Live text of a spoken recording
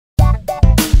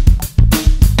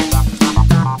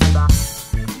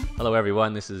Hello,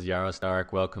 everyone. This is Yaro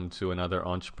Stark. Welcome to another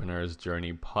Entrepreneur's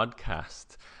Journey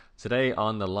podcast. Today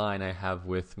on the line, I have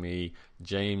with me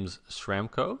James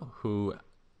Schramko, who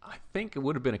I think it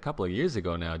would have been a couple of years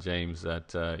ago now, James,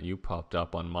 that you popped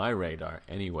up on my radar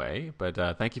anyway. But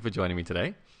thank you for joining me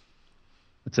today.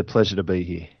 It's a pleasure to be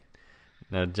here.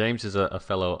 Now, James is a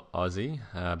fellow Aussie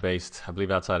based, I believe,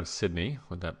 outside of Sydney.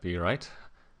 Would that be right?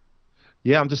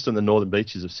 Yeah, I'm just on the northern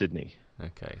beaches of Sydney.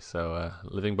 Okay, so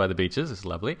living by the beaches is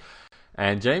lovely.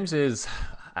 And James is,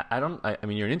 I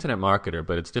mean, you're an internet marketer,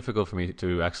 but it's difficult for me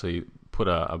to actually put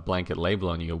a blanket label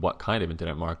on you of what kind of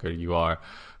internet marketer you are,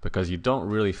 because you don't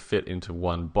really fit into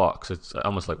one box. It's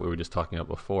almost like we were just talking about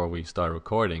before we started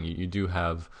recording. You do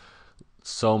have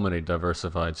so many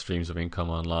diversified streams of income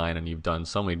online, and you've done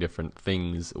so many different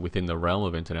things within the realm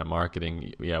of internet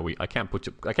marketing. Yeah, I can't put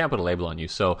a label on you.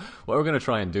 So what we're going to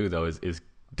try and do though is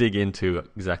dig into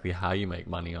exactly how you make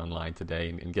money online today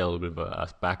and get a little bit of a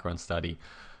background study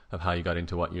of how you got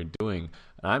into what you're doing.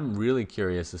 And I'm really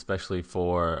curious, especially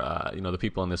for the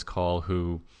people on this call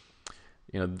who,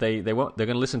 they're going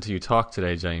to listen to you talk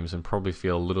today, James, and probably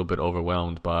feel a little bit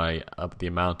overwhelmed by the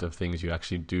amount of things you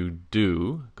actually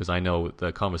do. Because I know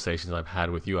the conversations I've had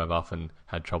with you, I've often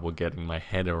had trouble getting my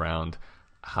head around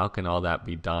how can all that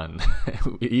be done,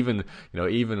 even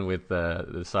with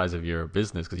the size of your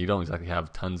business, because you don't exactly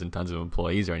have tons and tons of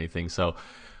employees or anything. So,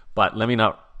 but let me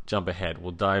not jump ahead.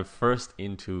 We'll dive first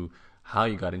into how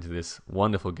you got into this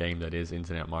wonderful game that is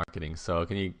internet marketing. So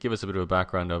can you give us a bit of a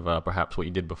background of perhaps what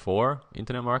you did before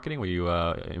internet marketing? Were you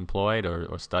employed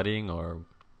or studying or?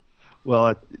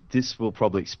 Well, this will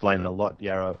probably explain a lot,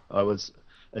 Yarrow. I was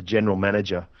a general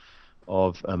manager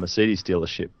of a Mercedes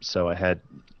dealership, so I had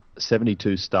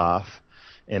 72 staff,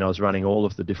 and I was running all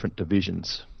of the different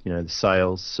divisions, the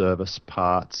sales, service,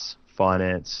 parts,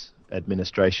 finance,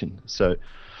 administration. So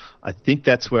I think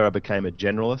that's where I became a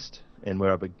generalist and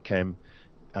where I became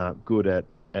good at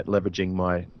leveraging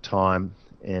my time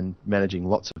and managing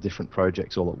lots of different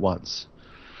projects all at once.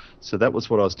 So that was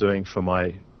what I was doing for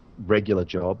my regular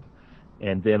job.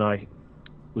 And then I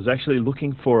was actually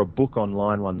looking for a book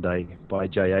online one day by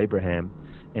J. Abraham,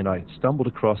 and I stumbled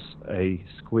across a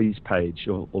squeeze page,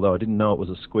 although I didn't know it was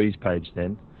a squeeze page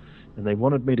then, and they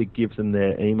wanted me to give them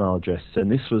their email address. And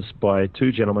this was by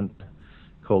two gentlemen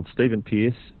called Stephen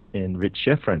Pierce and Rich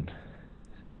Sheffrin.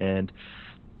 And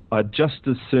I just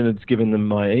as soon as given them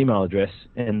my email address,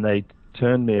 and they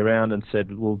turned me around and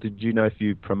said, well, did you know if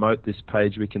you promote this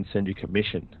page, we can send you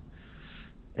commission?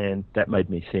 And that made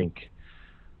me think,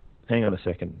 hang on a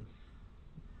second.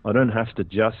 I don't have to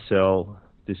just sell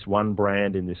this one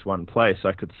brand in this one place.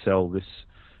 I could sell this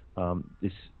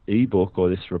ebook or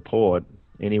this report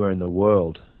anywhere in the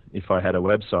world if I had a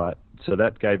website. So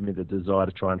that gave me the desire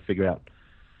to try and figure out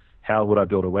how would I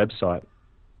build a website.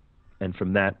 And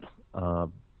from that,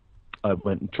 I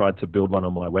went and tried to build one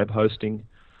on my web hosting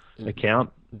account.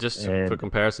 Just for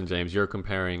comparison, James, you're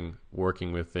comparing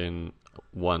working within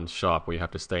one shop where you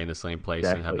have to stay in the same place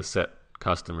and have a set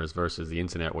customers versus the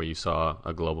internet where you saw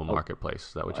a global marketplace.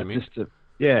 Is that what you mean?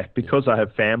 Yeah, because I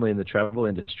have family in the travel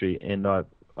industry, and I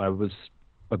was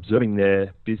observing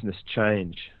their business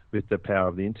change with the power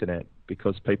of the internet,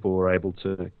 because people were able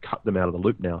to cut them out of the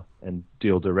loop now and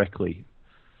deal directly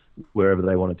wherever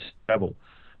they wanted to travel.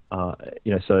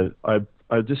 So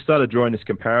I just started drawing this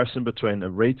comparison between a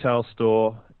retail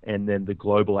store and then the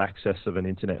global access of an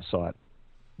internet site.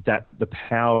 That the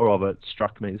power of it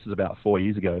struck me. This is about 4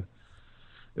 years ago.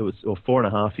 Or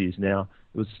 4.5 years now.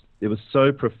 It was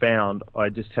so profound. I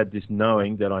just had this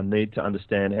knowing that I need to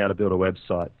understand how to build a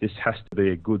website. This has to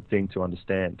be a good thing to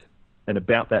understand. And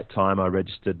about that time, I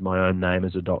registered my own name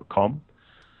as a .com,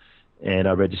 and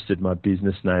I registered my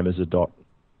business name as a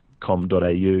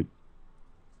 .com.au,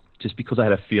 just because I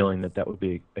had a feeling that would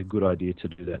be a good idea to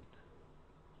do that.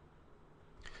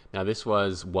 Now, this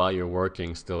was while you're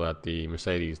working still at the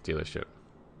Mercedes dealership.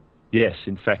 Yes,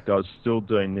 in fact, I was still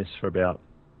doing this for about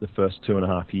the first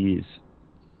 2.5 years,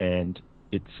 and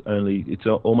it's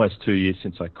almost 2 years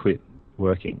since I quit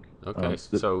working. Okay,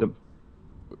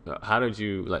 how did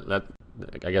you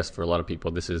I guess for a lot of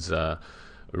people this is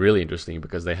really interesting,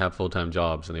 because they have full-time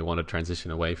jobs and they want to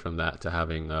transition away from that to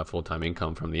having full-time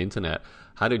income from the internet.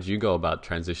 How did you go about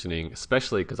transitioning,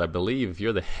 especially because I believe if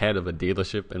you're the head of a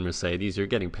dealership in Mercedes, you're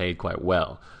getting paid quite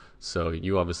well, so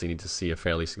you obviously need to see a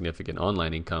fairly significant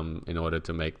online income in order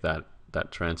to make that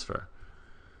transfer.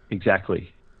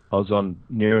 Exactly. I was on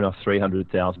near enough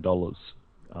 $300,000,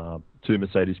 two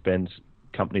Mercedes-Benz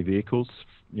company vehicles,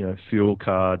 fuel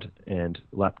card and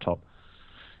laptop,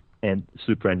 and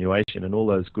superannuation and all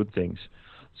those good things.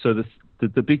 So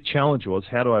the big challenge was,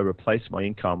 how do I replace my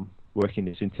income working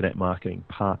this internet marketing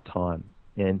part-time.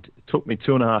 And it took me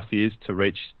 2.5 years to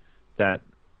reach that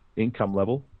income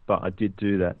level, but I did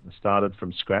do that. I started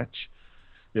from scratch.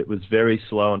 It was very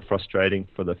slow and frustrating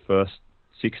for the first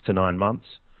 6 to 9 months.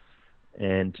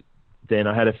 And then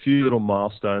I had a few little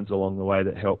milestones along the way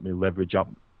that helped me leverage up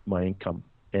my income.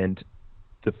 And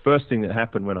the first thing that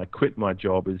happened when I quit my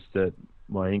job is that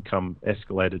my income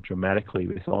escalated dramatically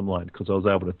with online, because I was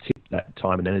able to tip that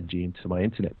time and energy into my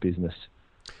internet business.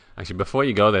 Actually, before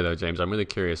you go there, though, James, I'm really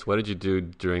curious. What did you do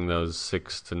during those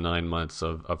 6 to 9 months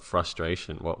of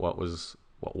frustration? What was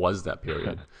that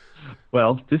period?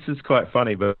 Well, this is quite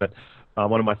funny, but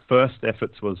one of my first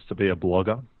efforts was to be a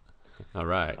blogger. All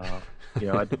right.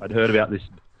 I'd heard about this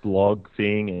blog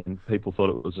thing, and people thought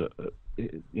it was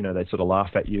they sort of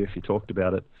laugh at you if you talked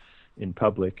about it in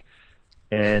public.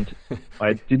 And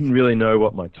I didn't really know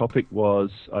what my topic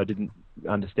was. I didn't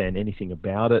understand anything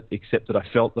about it, except that I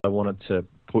felt that I wanted to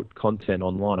put content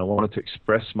online. I wanted to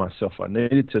express myself. I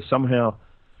needed to somehow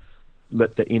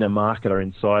let the inner marketer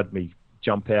inside me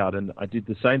jump out. And I did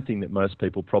the same thing that most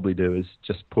people probably do, is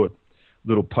just put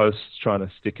little posts trying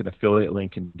to stick an affiliate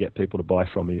link and get people to buy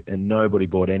from you, and nobody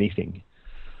bought anything.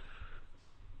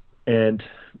 And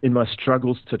in my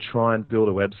struggles to try and build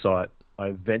a website, I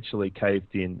eventually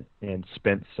caved in and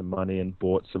spent some money and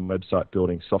bought some website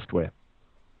building software.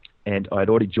 And I'd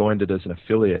already joined it as an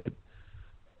affiliate.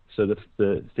 So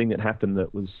the thing that happened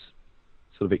that was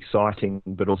sort of exciting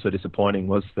but also disappointing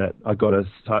was that I got a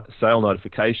sale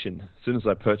notification. As soon as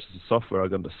I purchased the software, I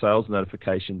got a sales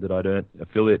notification that I'd earned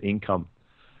affiliate income.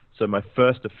 So my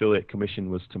first affiliate commission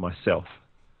was to myself.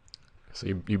 So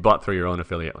you bought through your own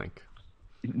affiliate link?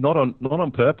 Not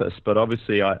on purpose, but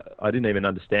obviously I didn't even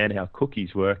understand how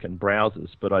cookies work and browsers,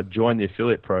 but I joined the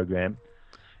affiliate program,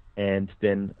 and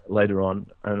then later on,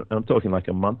 and I'm talking like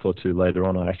a month or two later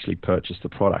on, I actually purchased the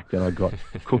product and I got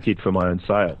cookied for my own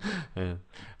sale. Yeah.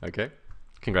 Okay.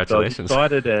 Congratulations. So I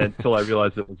was excited until I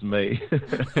realized it was me.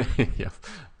 Yeah.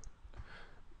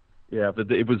 Yeah,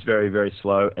 but it was very, very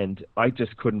slow, and I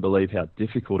just couldn't believe how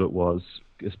difficult it was,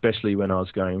 especially when I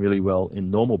was going really well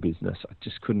in normal business. I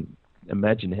just couldn't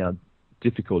imagine how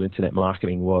difficult internet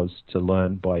marketing was to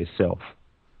learn by yourself.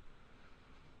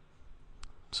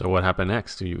 So what happened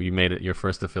next? You made it your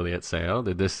first affiliate sale.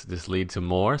 Did this lead to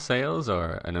more sales,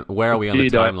 and where are we on the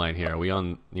timeline here? Are we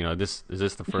on, is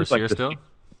this the first year still?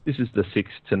 This is the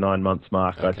 6 to 9 months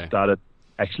mark. Okay. I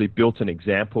actually built an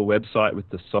example website with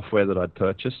the software that I'd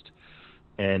purchased,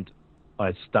 and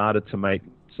I started to make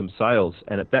some sales.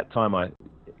 And at that time, I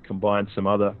combined some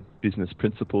other business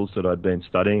principles that I'd been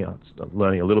studying. I was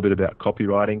learning a little bit about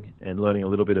copywriting and learning a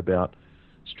little bit about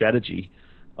strategy.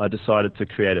 I decided to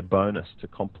create a bonus to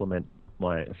complement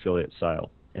my affiliate sale.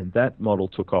 And that model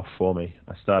took off for me.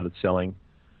 I started selling.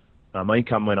 My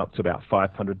income went up to about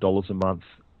 $500 a month,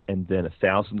 and then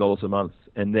 $1,000 a month.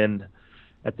 And then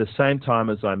at the same time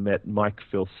as I met Mike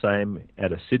Filsame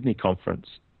at a Sydney conference,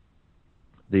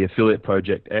 the Affiliate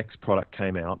Project X product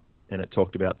came out, and it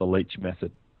talked about the leech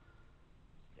method.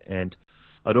 And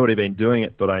I'd already been doing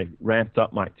it, but I ramped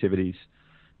up my activities,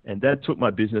 and that took my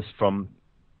business from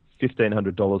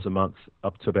 $1,500 a month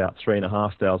up to about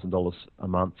 $3,500 a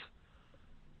month.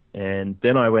 And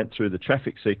then I went through the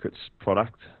Traffic Secrets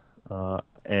product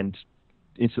and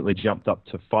instantly jumped up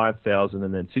to $5,000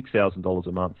 and then $6,000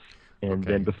 a month. And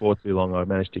then before too long, I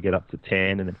managed to get up to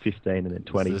 10 and then 15 and then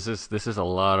 20. This is a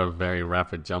lot of very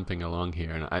rapid jumping along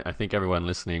here. And I think everyone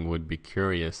listening would be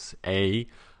curious,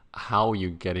 how are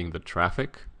you getting the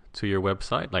traffic to your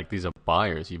website? Like, these are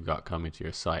buyers you've got coming to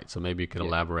your site. So maybe you could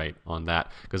elaborate on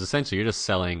that. Because essentially you're just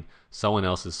selling someone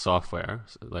else's software.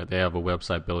 So, like, they have a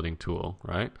website building tool,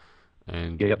 right?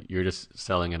 And you're just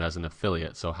selling it as an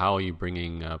affiliate. So how are you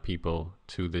bringing people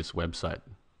to this website?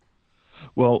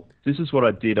 Well, this is what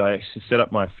I did. I actually set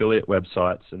up my affiliate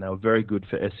websites, and they were very good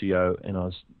for SEO, and I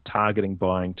was targeting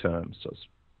buying terms. So I was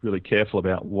really careful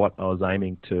about what I was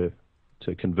aiming to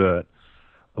convert.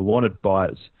 I wanted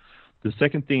buyers. The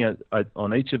second thing,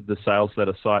 on each of the sales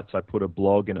letter sites, I put a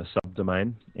blog in a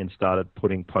subdomain and started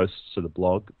putting posts to the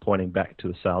blog pointing back to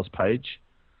the sales page.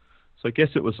 So I guess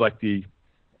it was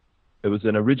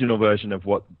an original version of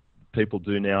what people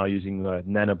do now using the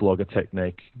nanoblogger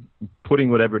technique, putting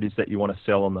whatever it is that you want to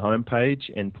sell on the home page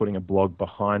and putting a blog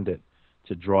behind it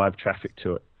to drive traffic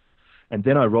to it. And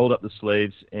then I rolled up the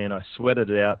sleeves and I sweated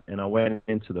it out, and I went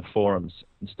into the forums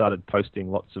and started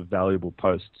posting lots of valuable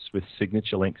posts with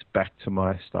signature links back to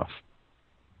my stuff.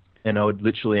 And I would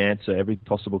literally answer every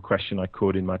possible question I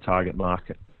could in my target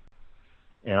market.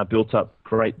 And I built up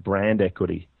great brand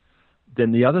equity.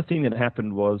 Then the other thing that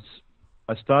happened was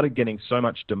I started getting so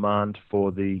much demand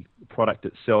for the product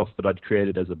itself that I'd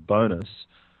created as a bonus,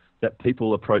 that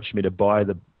people approached me to buy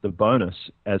the bonus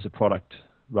as a product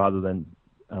rather than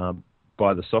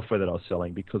buy the software that I was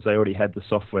selling, because they already had the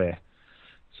software.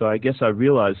 So I guess I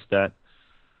realized that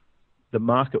the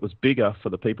market was bigger for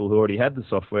the people who already had the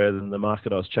software than the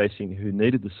market I was chasing who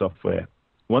needed the software.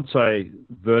 Once I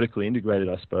vertically integrated,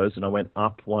 I suppose, and I went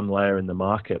up one layer in the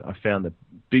market, I found a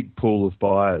big pool of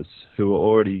buyers who were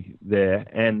already there,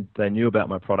 and they knew about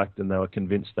my product and they were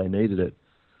convinced they needed it.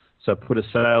 So I put a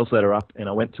sales letter up, and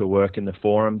I went to work in the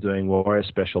forum doing Warrior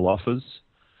special offers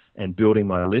and building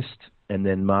my list, and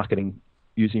then marketing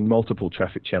using multiple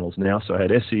traffic channels now. So I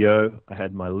had SEO, I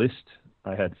had my list,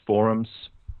 I had forums,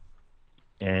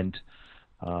 and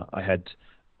I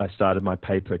started my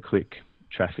pay-per-click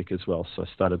traffic as well. So I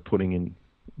started putting in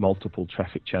multiple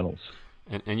traffic channels.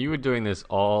 And you were doing this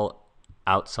all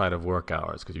outside of work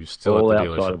hours, because you still all at the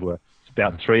dealership. Outside of work. It's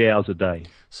about 3 hours a day.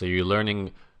 So you're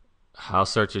learning how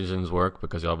search engines work,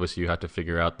 because obviously you had to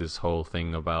figure out this whole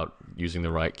thing about using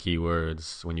the right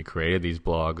keywords when you created these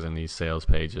blogs and these sales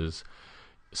pages.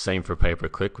 Same for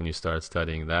pay-per-click when you started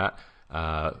studying that.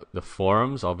 The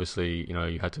forums, obviously,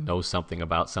 you had to know something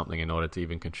about something in order to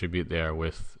even contribute there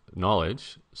with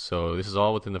knowledge. So this is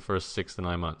all within the first 6 to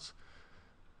 9 months.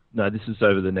 No, this is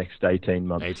over the next 18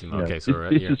 months. 18 months, okay. So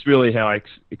this is really how I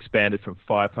expanded from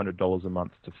 $500 a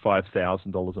month to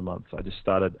 $5,000 a month. I just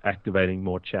started activating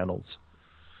more channels.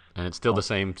 And it's still the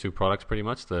same two products pretty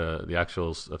much, the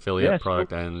actual affiliate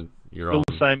product and your own?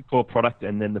 Still the same core product,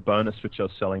 and then the bonus, which I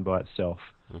was selling by itself.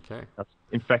 Okay.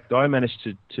 In fact, I managed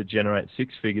to generate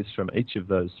 6 figures from each of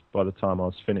those by the time I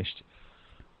was finished.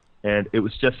 And it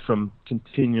was just from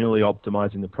continually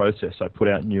optimizing the process. I put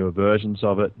out newer versions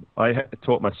of it. I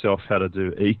taught myself how to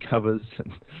do e-covers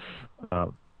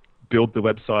and build the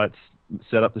websites,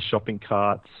 set up the shopping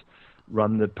carts,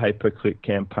 run the pay-per-click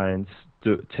campaigns,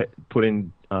 put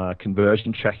in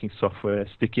conversion tracking software,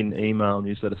 stick in email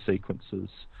newsletter sequences.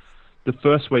 The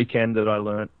first weekend that I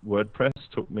learnt WordPress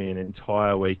took me an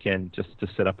entire weekend just to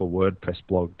set up a WordPress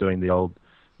blog, doing the old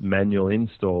manual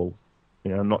install.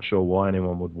 I'm not sure why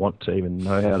anyone would want to even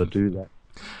know how to do that.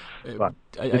 But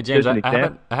James, I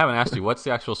haven't asked you, what's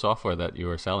the actual software that you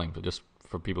were selling, but just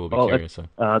for people who would be curious.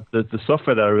 The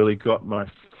software that I really got my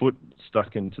foot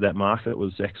stuck into that market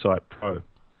was Excite Pro. So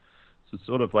it's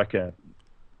sort of like a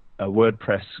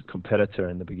WordPress competitor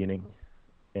in the beginning,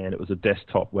 and it was a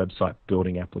desktop website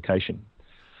building application.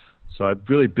 So I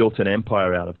really built an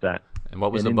empire out of that. And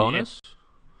what was the bonus?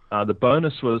 The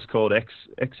bonus was called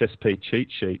XSP Cheat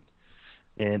Sheet,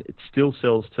 and it still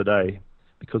sells today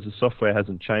because the software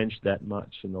hasn't changed that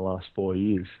much in the last 4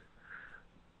 years.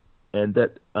 And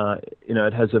that,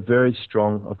 it has I've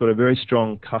got a very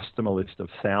strong customer list of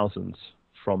thousands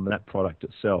from that product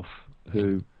itself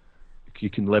who you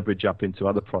can leverage up into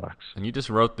other products. And you just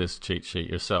wrote this cheat sheet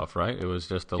yourself, right? It was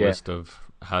just a list of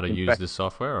how to use this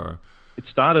software? Or it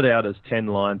started out as 10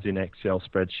 lines in Excel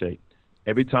spreadsheet.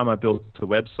 Every time I built a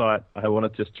website, I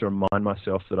wanted just to remind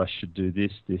myself that I should do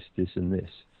this, this, this, and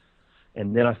this.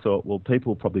 And then I thought, well,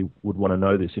 people probably would want to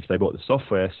know this if they bought the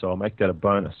software, so I'll make that a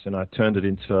bonus. And I turned it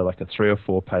into like a 3 or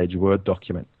 4 page Word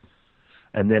document.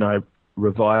 And then I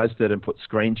revised it and put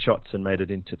screenshots and made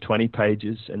it into 20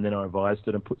 pages. And then I revised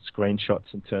it and put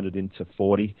screenshots and turned it into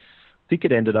 40. I think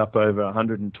it ended up over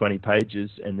 120 pages,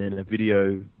 and then a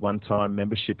video one-time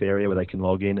membership area where they can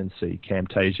log in and see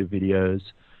Camtasia videos,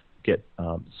 get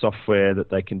software that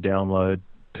they can download,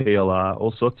 PLR,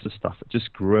 all sorts of stuff. It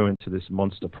just grew into this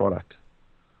monster product.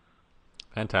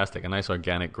 Fantastic. A nice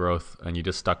organic growth, and you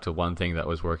just stuck to one thing that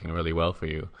was working really well for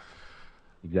you.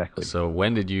 Exactly. So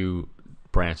when did you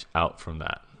branch out from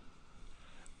that?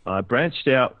 I branched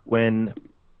out when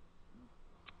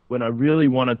I really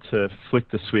wanted to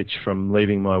flick the switch from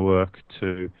leaving my work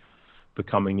to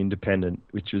becoming independent,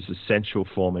 which was essential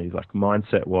for me. Like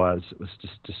mindset-wise, it was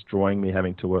just destroying me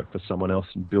having to work for someone else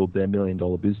and build their $1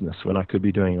 million business when I could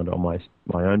be doing it on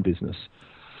my own business.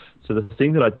 So the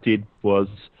thing that I did was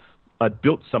I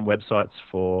built some websites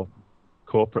for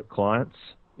corporate clients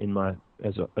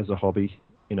as a hobby,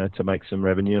 to make some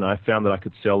revenue, and I found that I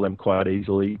could sell them quite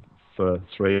easily for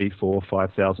 $3,000,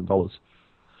 $4,000, $5,000.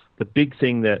 The big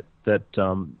thing that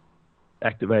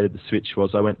activated the switch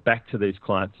was I went back to these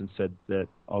clients and said that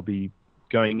I'll be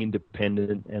going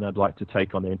independent and I'd like to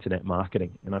take on their internet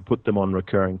marketing. And I put them on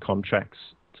recurring contracts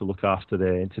to look after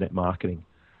their internet marketing,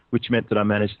 which meant that I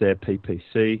managed their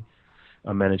PPC,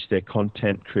 I managed their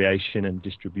content creation and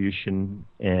distribution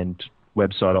and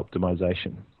website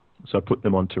optimization. So I put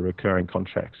them onto recurring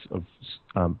contracts of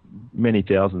many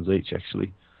thousands each,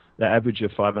 actually. The average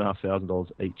of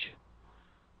 $5,500 each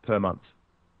per month.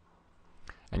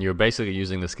 And you're basically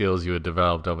using the skills you had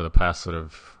developed over the past sort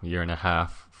of year and a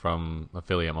half from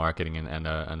affiliate marketing and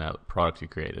that product you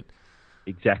created.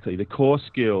 Exactly. The core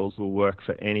skills will work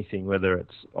for anything, whether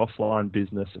it's offline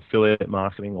business, affiliate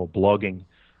marketing, or blogging.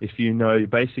 If you know your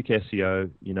basic SEO,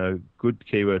 you know good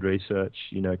keyword research,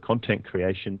 you know content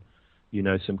creation, you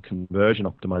know some conversion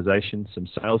optimization, some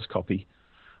sales copy,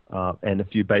 and a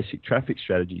few basic traffic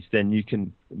strategies, then you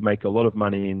can make a lot of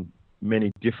money in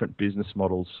many different business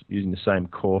models using the same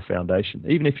core foundation.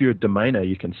 Even if you're a domainer,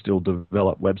 you can still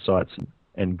develop websites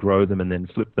and grow them and then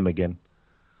flip them again.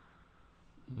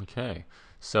 Okay.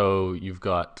 So you've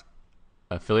got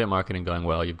affiliate marketing going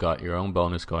well, you've got your own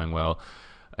bonus going well.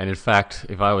 And in fact,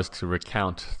 if I was to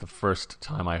recount the first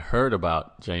time I heard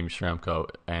about James Schramko,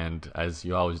 and as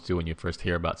you always do when you first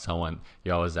hear about someone,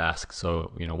 you always ask,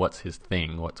 so, what's his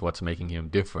thing? What's making him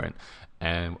different?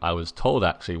 And I was told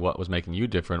actually what was making you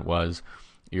different was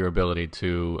your ability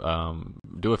to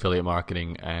do affiliate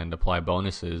marketing and apply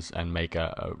bonuses and make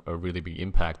a really big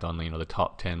impact on the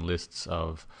top 10 lists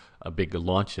of big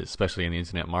launches, especially in the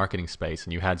internet marketing space.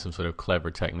 And you had some sort of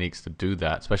clever techniques to do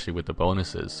that, especially with the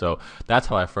bonuses. So that's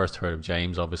how I first heard of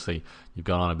James. Obviously, you've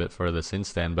gone on a bit further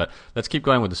since then. But let's keep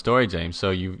going with the story, James.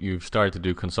 So you've started to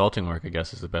do consulting work, I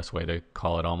guess is the best way to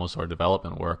call it, almost, or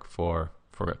development work for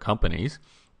companies.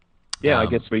 Yeah, I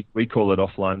guess we call it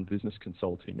offline business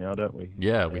consulting now, don't we?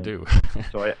 Yeah, we do.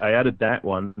 So I added that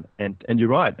one, and you're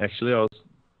right. Actually, I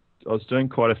was doing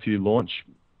quite a few launch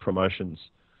promotions,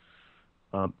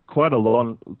 quite a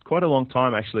long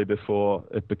time actually before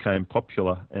it became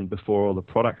popular and before all the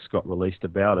products got released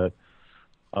about it.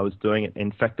 I was doing it.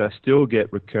 In fact, I still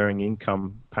get recurring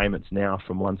income payments now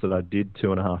from ones that I did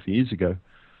 2.5 years ago,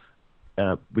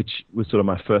 which was sort of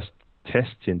my first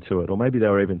tests into it, or maybe they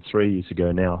were even 3 years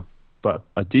ago now. But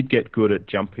I did get good at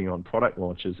jumping on product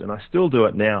launches, and I still do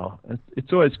it now.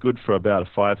 It's always good for about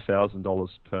 $5,000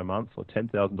 per month or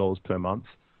 $10,000 per month,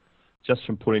 just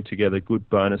from putting together good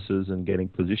bonuses and getting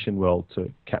positioned well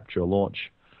to capture a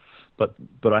launch. But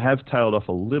I have tailed off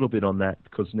a little bit on that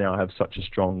because now I have such a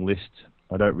strong list.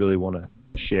 I don't really want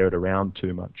to share it around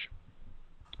too much.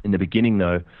 In the beginning,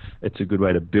 though, it's a good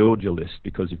way to build your list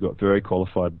because you've got very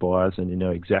qualified buyers and you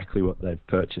know exactly what they've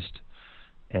purchased.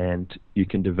 And you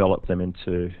can develop them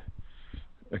into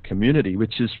a community,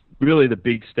 which is really the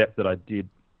big step that I did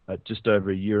just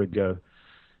over a year ago.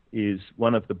 Is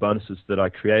one of the bonuses that I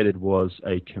created was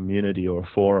a community or a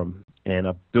forum, and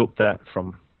I built that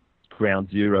from ground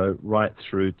zero right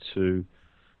through to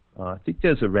I think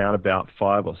there's around about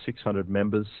 500 or 600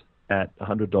 members at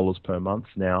 $100 per month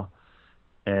now,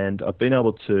 and I've been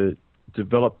able to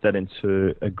develop that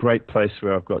into a great place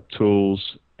where I've got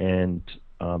tools and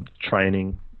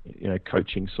training,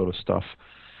 coaching sort of stuff,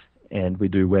 and we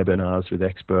do webinars with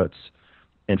experts.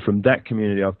 And from that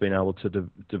community, I've been able to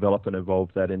develop and evolve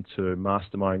that into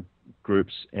mastermind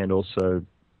groups and also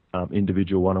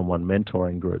individual one-on-one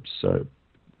mentoring groups. So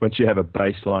once you have a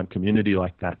baseline community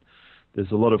like that,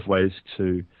 there's a lot of ways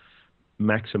to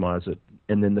maximize it.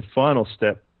 And then the final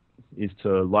step is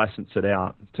to license it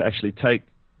out, to actually take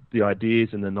the ideas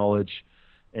and the knowledge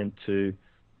and to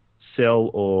sell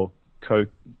or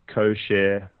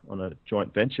co-share on a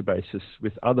joint venture basis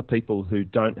with other people who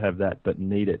don't have that but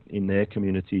need it in their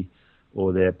community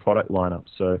or their product lineup.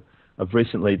 So I've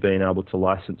recently been able to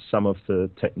license some of the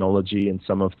technology and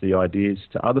some of the ideas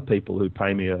to other people who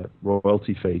pay me a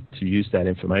royalty fee to use that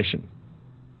information.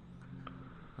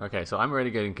 Okay, so I'm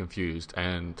already getting confused,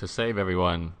 and to save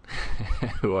everyone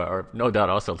who are no doubt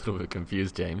also a little bit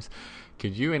confused, James,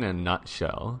 could you in a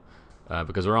nutshell,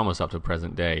 because we're almost up to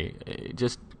present day,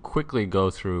 just quickly go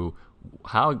through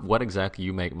what exactly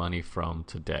you make money from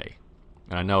today?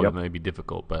 And I know it may be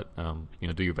difficult, but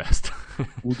do your best.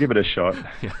 We'll give it a shot.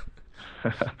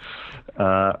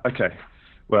 Yeah. Okay.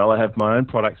 Well, I have my own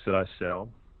products that I sell,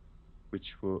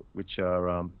 which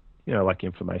are like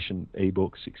information,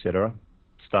 ebooks, etc.,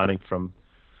 starting from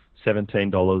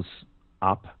 $17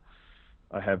 up.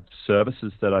 I have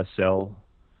services that I sell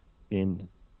in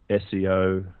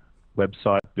SEO,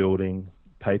 website building,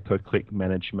 pay-per-click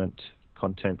management,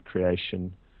 content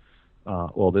creation.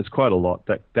 Well, there's quite a lot.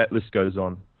 That list goes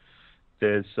on.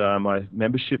 There's my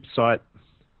membership site,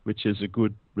 which is a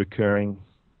good recurring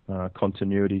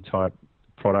continuity type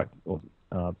product, or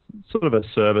sort of a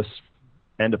service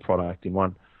and a product in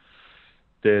one.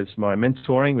 There's my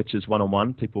mentoring, which is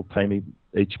one-on-one. People pay me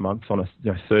each month on a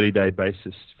 30-day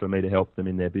basis for me to help them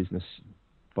in their business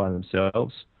by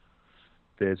themselves.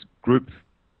 There's group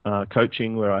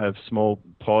coaching, where I have small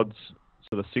pods,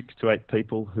 sort of 6 to 8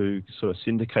 people who sort of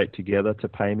syndicate together to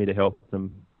pay me to help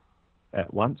them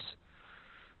at once.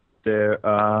 There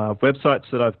are websites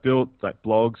that I've built, like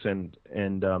blogs and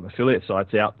affiliate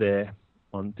sites out there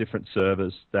on different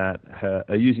servers that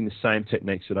are using the same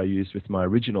techniques that I used with my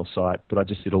original site, but I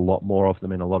just did a lot more of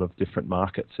them in a lot of different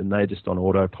markets, and they're just on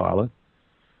autopilot.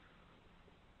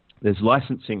 There's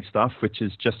licensing stuff, which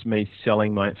is just me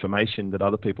selling my information that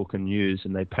other people can use,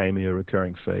 and they pay me a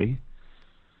recurring fee.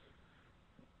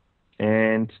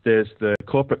 And there's the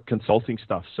corporate consulting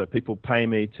stuff. So people pay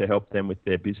me to help them with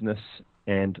their business,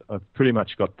 and I've pretty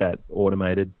much got that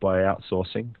automated by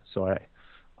outsourcing. So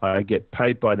I get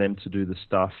paid by them to do the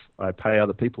stuff. I pay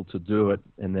other people to do it,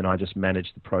 and then I just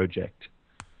manage the project.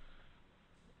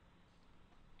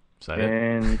 Is that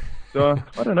and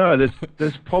I don't know.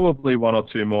 There's probably one or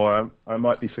two more. I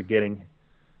might be forgetting.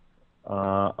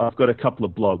 I've got a couple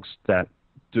of blogs that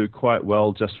do quite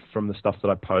well just from the stuff that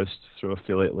I post through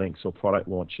affiliate links or product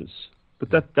launches. But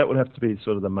that would have to be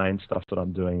sort of the main stuff that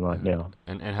I'm doing right now.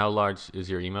 And how large is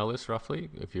your email list roughly?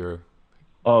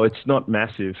 Oh, it's not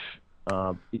massive.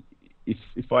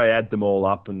 If I add them all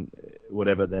up and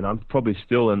whatever, then I'm probably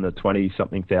still in the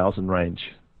 20-something thousand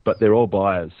range. But they're all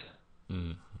buyers.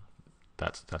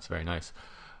 That's very nice.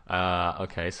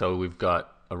 Okay, so we've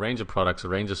got a range of products, a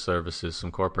range of services, some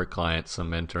corporate clients,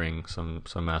 some mentoring, some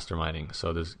masterminding.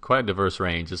 So there's quite a diverse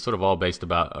range. It's sort of all based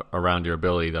around your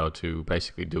ability, though, to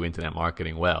basically do internet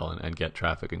marketing well and get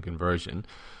traffic and conversion.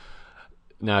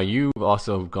 Now, you've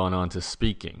also gone on to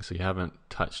speaking, so you haven't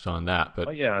touched on that. But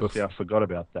I forgot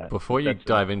about that. Before you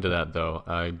dive into that, though,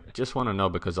 I just want to know,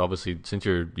 because obviously, since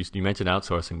you mentioned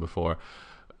outsourcing before,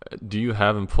 do you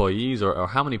have employees, or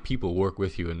how many people work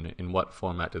with you, and in what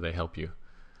format do they help you?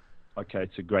 Okay,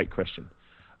 it's a great question.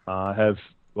 I have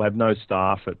no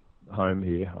staff at home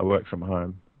here. I work from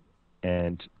home,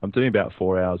 and I'm doing about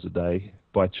 4 hours a day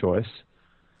by choice.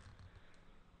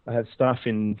 I have staff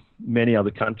in many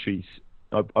other countries.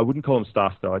 I wouldn't call them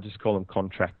staff, though. I just call them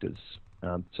contractors.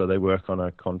 So they work on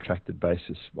a contracted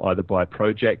basis, either by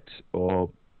project or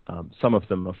some of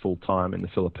them are full-time in the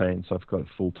Philippines. So I've got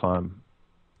full-time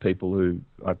people who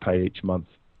I pay each month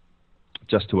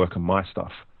just to work on my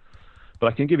stuff. But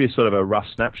I can give you sort of a rough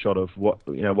snapshot of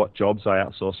what jobs I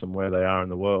outsource and where they are in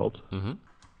the world. Mm-hmm.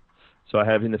 So I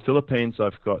have in the Philippines,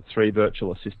 I've got 3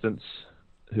 virtual assistants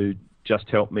who just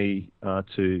help me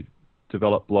to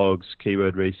develop blogs,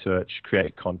 keyword research,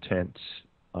 create content,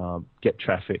 get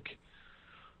traffic,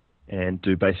 and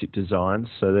do basic designs.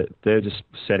 So that they're just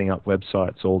setting up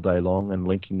websites all day long and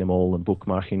linking them all and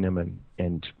bookmarking them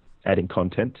and adding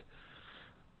content.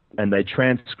 And they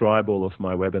transcribe all of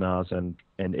my webinars and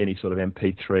any sort of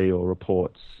MP3 or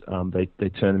reports. They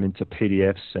turn them into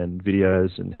PDFs and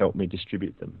videos and help me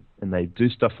distribute them. And they do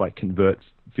stuff like convert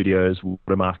videos,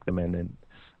 watermark them, and then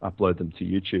upload them to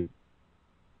YouTube.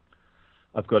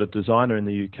 I've got a designer in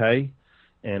the UK,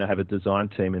 and I have a design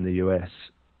team in the US.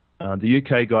 The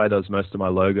UK guy does most of my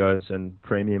logos and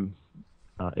premium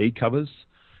e-covers.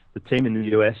 The team in the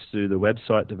US do the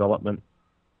website development,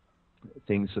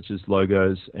 things such as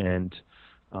logos and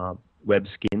web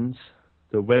skins.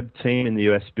 The web team in the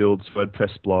US builds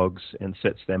WordPress blogs and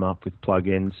sets them up with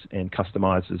plugins and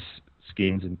customizes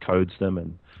skins and codes them,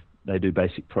 and they do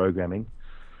basic programming.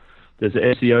 There's an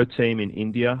SEO team in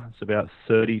India. It's about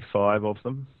 35 of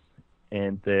them,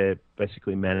 and they're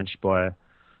basically managed by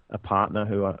a partner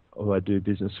who I do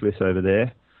business with over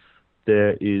there.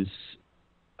 There is,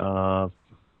 I've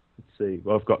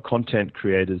got content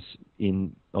creators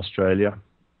in Australia.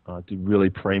 I do really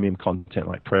premium content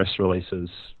like press releases,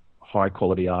 high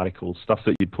quality articles, stuff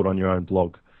that you'd put on your own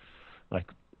blog, like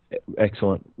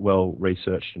excellent, well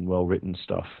researched and well written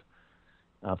stuff.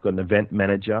 I've got an event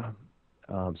manager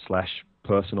 /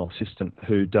 personal assistant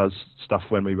who does stuff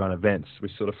when we run events. We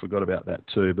sort of forgot about that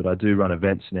too, but I do run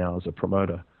events now as a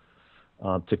promoter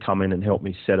to come in and help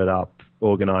me set it up,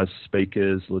 organize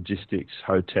speakers, logistics,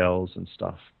 hotels and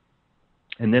stuff.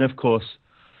 And then, of course,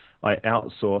 I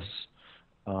outsource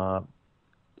a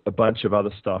bunch of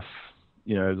other stuff,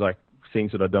 like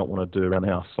things that I don't want to do around the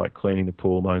house, like cleaning the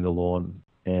pool, mowing the lawn,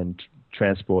 and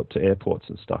transport to airports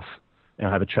and stuff. And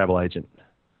I have a travel agent.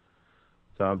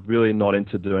 So I'm really not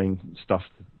into doing stuff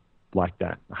like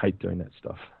that. I hate doing that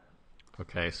stuff.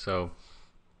 Okay, so,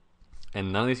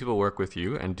 and none of these people work with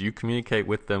you, and do you communicate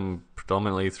with them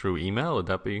predominantly through email? Would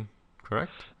that be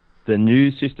correct? The new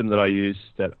system that I use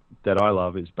that I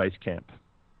love is Basecamp.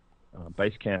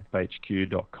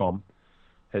 BasecampHQ.com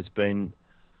has been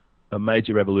a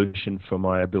major revolution for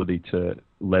my ability to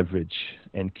leverage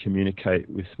and communicate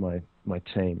with my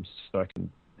teams. So I can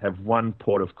have one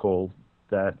port of call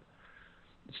that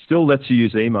still lets you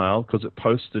use email because it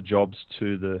posts the jobs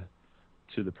to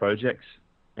the projects,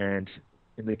 and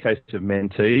in the case of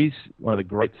mentees, one of the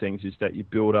great things is that you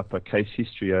build up a case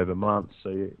history over months.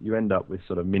 So you end up with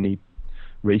sort of mini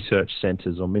research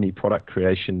centres or mini product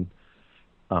creation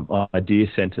idea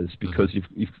centres, because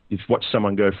you've watched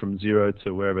someone go from zero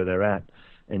to wherever they're at,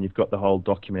 and you've got the whole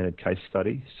documented case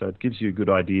study. So it gives you good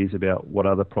ideas about what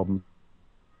other problems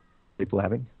people are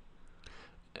having.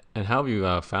 And how have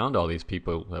you found all these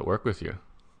people that work with you?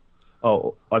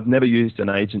 Oh, I've never used an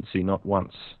agency, not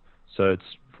once. So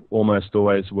it's almost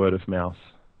always word of mouth,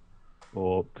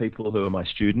 or people who are my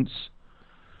students,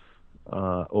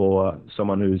 or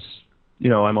someone who's,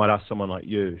 I might ask someone like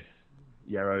you,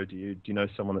 Yarrow, do you know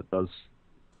someone that does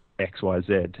X, Y,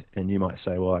 Z? And you might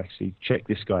say, well, actually, check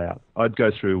this guy out. I'd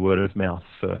go through word of mouth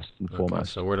first and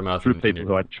foremost. So word of mouth through people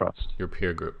who I trust. Your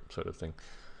peer group sort of thing.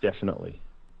 Definitely.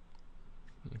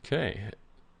 Okay.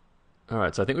 All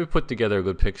right. So I think we've put together a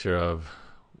good picture of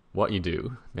what you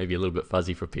do. Maybe a little bit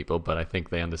fuzzy for people, but I think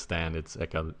they understand it's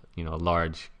like a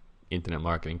large internet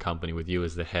marketing company with you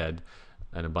as the head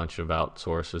and a bunch of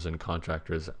outsourcers and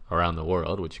contractors around the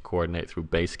world, which you coordinate through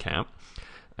Basecamp.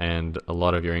 And a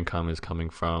lot of your income is coming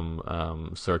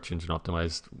from search engine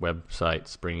optimized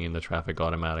websites, bringing in the traffic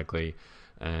automatically,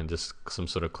 and just some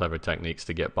sort of clever techniques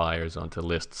to get buyers onto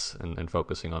lists and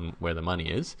focusing on where the money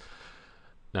is.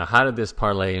 Now, how did this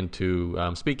parlay into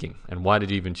speaking, and why did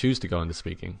you even choose to go into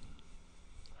speaking?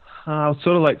 Sort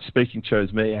of like speaking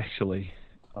chose me, actually.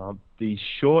 The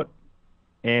short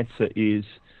answer is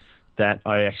that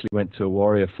I actually went to a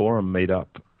Warrior Forum meetup,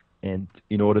 and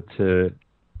in order to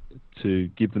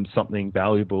give them something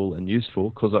valuable and useful,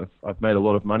 because I've made a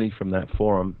lot of money from that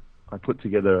forum, I put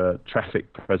together a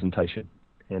traffic presentation,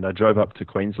 and I drove up to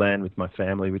Queensland with my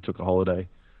family. We took a holiday,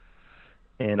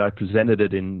 and I presented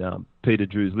it in Peter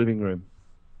Drew's living room,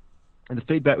 and the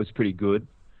feedback was pretty good,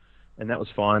 and that was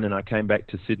fine. And I came back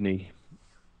to Sydney,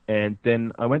 and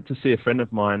then I went to see a friend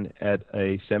of mine at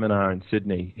a seminar in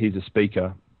Sydney. He's a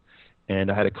speaker,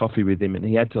 and I had a coffee with him, and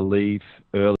he had to leave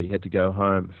early. He had to go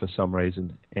home for some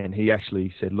reason, and he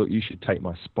actually said, look, you should take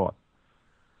my spot.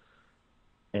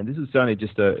 And this was only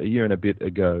just a year and a bit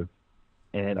ago.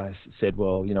 And I said,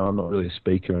 well, I'm not really a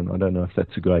speaker, and I don't know if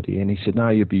that's a good idea. And he said, no,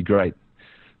 you'd be great.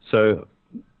 So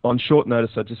on short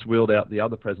notice, I just wheeled out the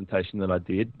other presentation that I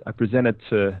did. I presented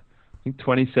to, I think,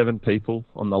 27 people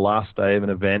on the last day of an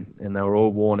event, and they were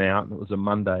all worn out, and it was a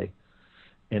Monday.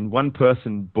 And one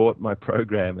person bought my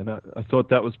program, and I thought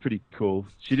that was pretty cool.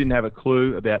 She didn't have a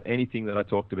clue about anything that I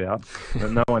talked about,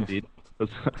 and no one did,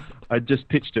 because I just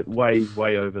pitched it way,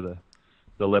 way over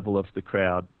the level of the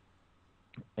crowd.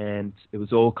 And it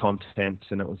was all content,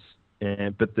 and it was,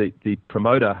 but the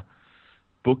promoter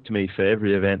booked me for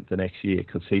every event the next year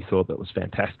because he thought that was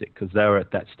fantastic, because they were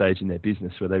at that stage in their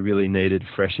business where they really needed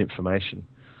fresh information.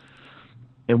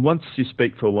 And once you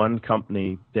speak for one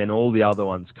company, then all the other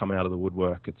ones come out of the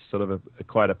woodwork. It's sort of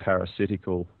quite a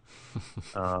parasitical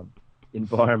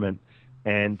environment.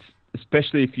 And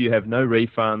especially if you have no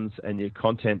refunds and your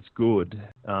content's good,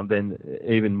 then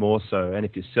even more so. And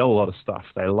if you sell a lot of stuff,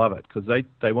 they love it because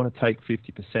they want to take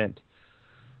 50%.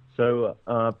 So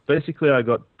basically I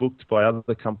got booked by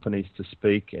other companies to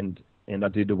speak, and I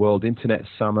did the World Internet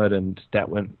Summit, and that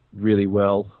went really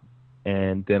well.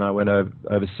 And then I went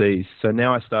overseas. So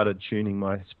now I started tuning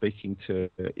my speaking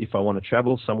to, if I want to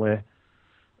travel somewhere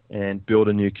and build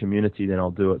a new community, then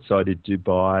I'll do it. So I did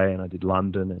Dubai, and I did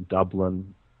London and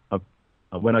Dublin.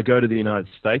 When I go to the United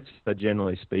States, I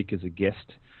generally speak as a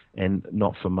guest and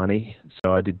not for money.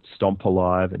 So I did Stomp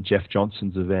Alive and Jeff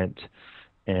Johnson's event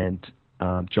and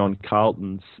John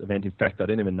Carlton's event. In fact, I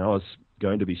didn't even know I was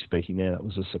going to be speaking there. That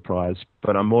was a surprise.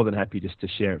 But I'm more than happy just to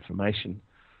share information.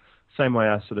 Same way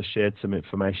I sort of shared some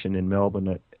information in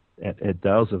Melbourne at Ed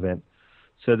Dale's event.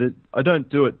 So that I don't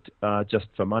do it just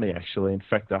for money, actually. In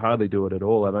fact, I hardly do it at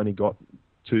all. I've only got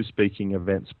 2 speaking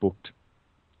events booked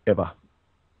ever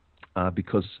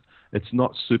because it's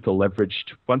not super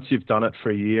leveraged. Once you've done it for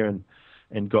a year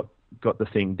and got the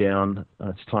thing down,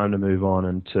 it's time to move on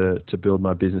and to build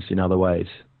my business in other ways.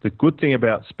 The good thing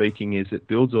about speaking is it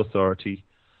builds authority.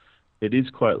 It is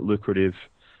quite lucrative.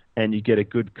 And you get a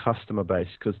good customer base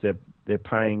because they're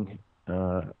paying,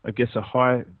 I guess, a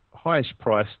highish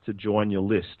price to join your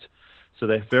list. So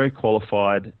they're very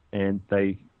qualified, and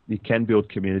you can build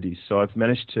communities. So I've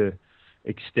managed to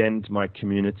extend my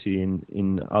community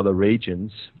in other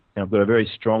regions. And I've got a very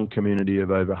strong community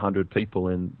of over 100 people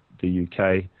in the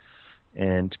UK,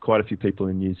 and quite a few people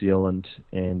in New Zealand,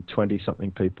 and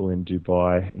 20-something people in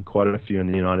Dubai, and quite a few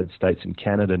in the United States and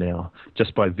Canada now,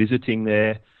 just by visiting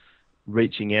there,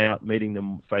 reaching out, meeting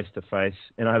them face to face.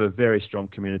 And I have a very strong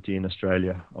community in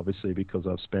Australia, obviously, because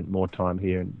I've spent more time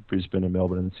here in Brisbane and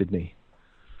Melbourne and Sydney.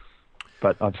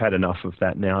 But I've had enough of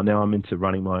that now. Now I'm into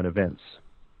running my own events.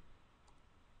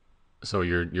 So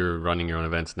you're running your own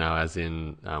events now, as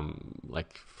in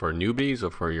like for newbies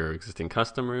or for your existing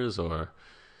customers, or?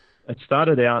 It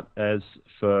started out as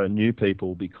for new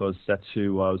people because that's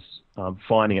who I was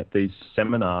finding at these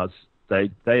seminars. They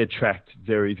attract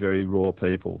very, very raw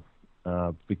people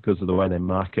because of the way they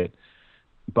market.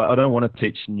 But I don't want to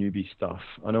teach newbie stuff.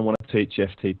 I don't want to teach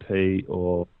FTP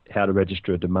or how to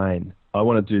register a domain. I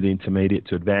want to do the intermediate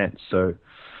to advanced. So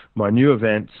my new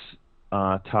events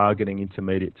are targeting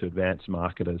intermediate to advanced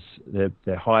marketers.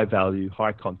 They're high value,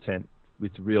 high content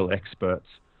with real experts.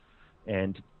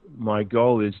 And my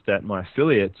goal is that my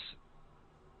affiliates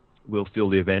will fill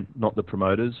the event, not the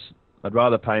promoters. I'd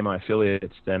rather pay my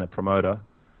affiliates than a promoter,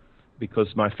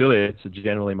 because my affiliates are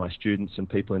generally my students and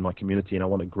people in my community, and I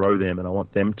want to grow them and I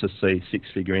want them to see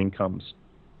six-figure incomes,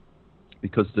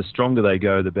 because the stronger they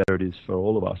go, the better it is for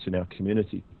all of us in our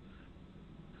community.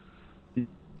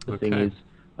 The thing is,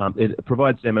 it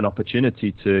provides them an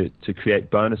opportunity to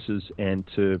create bonuses and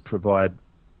to provide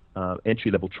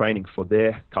entry-level training for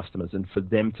their customers and for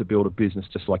them to build a business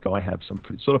just like I have. So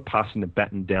I'm sort of passing the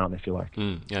baton down, if you like.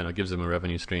 Yeah, and it gives them a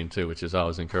revenue stream too, which is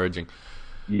always encouraging.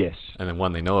 Yes. And then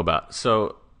one they know about.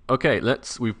 So, okay, I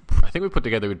think we put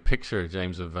together a good picture,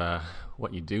 James, of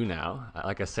what you do now.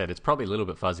 Like I said, it's probably a little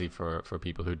bit fuzzy for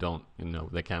people who don't,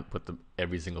 they can't put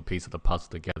every single piece of the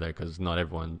puzzle together, because not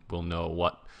everyone will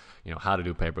know how to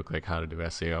do pay-per-click, how to do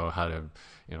SEO, how to,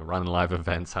 run live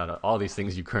events, all these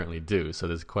things you currently do. So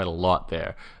there's quite a lot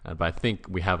there. But I think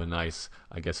we have a nice,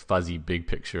 fuzzy big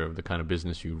picture of the kind of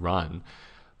business you run.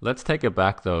 Let's take it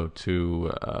back, though,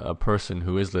 to a person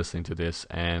who is listening to this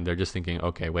and they're just thinking,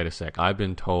 okay, wait a sec, I've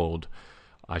been told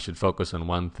I should focus on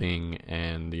one thing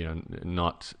and,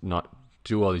 not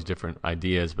do all these different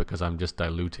ideas, because I'm just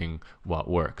diluting what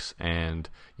works. And,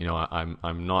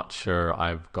 I'm not sure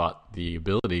I've got the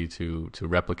ability to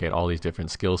replicate all these different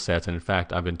skill sets. And in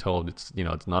fact, I've been told it's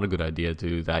not a good idea to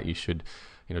do that. You should,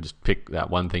 just pick that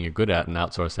one thing you're good at and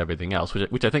outsource everything else,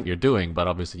 which I think you're doing, but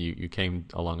obviously you came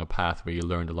along a path where you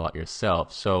learned a lot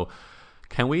yourself. So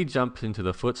can we jump into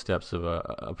the footsteps of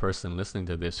a person listening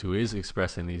to this who is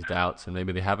expressing these doubts, and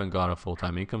maybe they haven't got a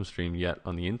full-time income stream yet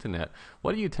on the internet?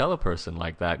 What do you tell a person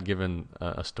like that, given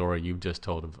a story you've just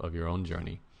told of your own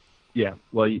journey? Yeah,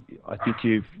 well, I think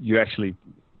you actually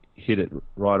hit it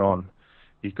right on.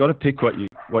 You've got to pick what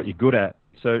you're good at.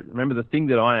 So remember, the thing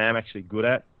that I am actually good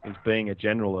at is being a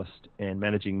generalist and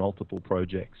managing multiple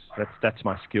projects. That's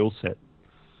my skill set.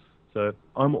 So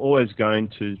I'm always going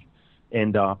to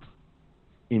end up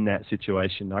in that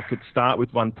situation. I could start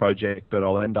with one project, but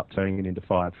I'll end up turning it into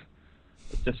 5.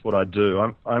 It's just what I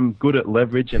do. I'm good at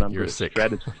leverage, and I'm You're good sick.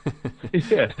 at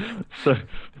strategy. Yeah. So,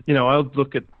 I'll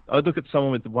look at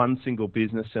someone with one single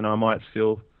business, and I might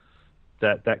feel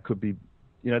that could be,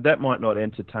 that might not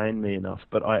entertain me enough.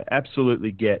 But I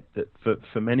absolutely get that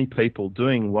for many people,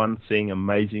 doing one thing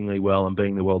amazingly well and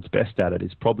being the world's best at it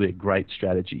is probably a great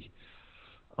strategy.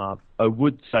 I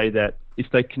would say that if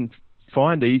they can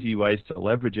find easy ways to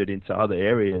leverage it into other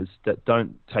areas that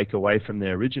don't take away from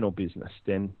their original business,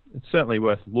 then it's certainly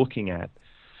worth looking at.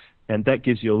 And that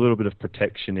gives you a little bit of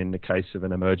protection in the case of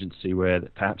an emergency where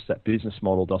perhaps that business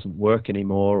model doesn't work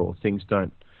anymore or things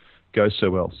don't go so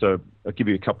well. So I'll give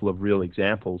you a couple of real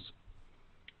examples.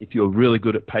 If you're really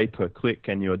good at pay-per-click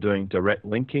and you're doing direct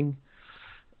linking,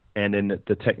 and then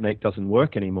the technique doesn't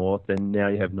work anymore, then now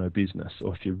you have no business.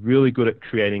 Or if you're really good at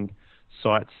creating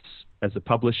sites as a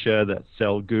publisher that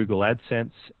sell Google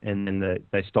AdSense and then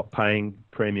they stop paying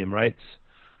premium rates,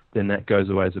 then that goes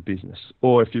away as a business.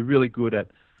 Or if you're really good at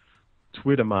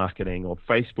Twitter marketing or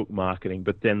Facebook marketing,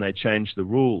 but then they change the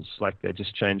rules, like they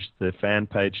just changed the fan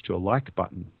page to a like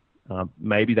button,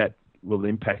 maybe that will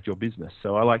impact your business.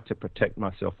 So I like to protect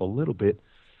myself a little bit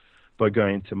by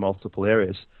going into multiple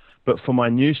areas. But for my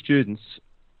new students,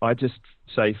 I just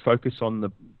say focus on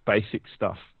the basic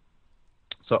stuff.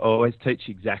 So I always teach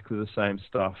exactly the same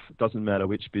stuff. It doesn't matter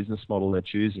which business model they're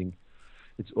choosing.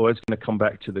 It's always going to come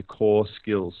back to the core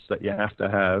skills that you have to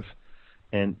have.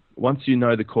 And once you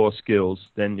know the core skills,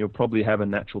 then you'll probably have a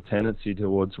natural tendency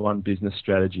towards one business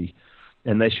strategy.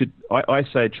 And I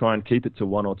say try and keep it to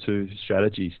 1 or 2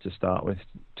 strategies to start with,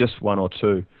 just 1 or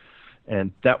 2.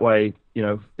 And that way,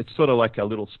 it's sort of like a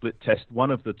little split test.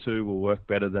 One of the 2 will work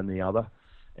better than the other,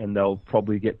 and they'll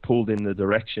probably get pulled in the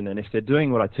direction. And if they're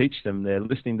doing what I teach them, they're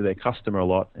listening to their customer a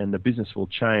lot, and the business will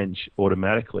change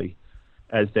automatically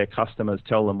as their customers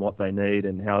tell them what they need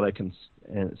and how they can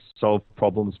solve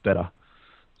problems better.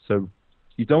 So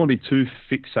you don't want to be too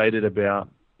fixated about,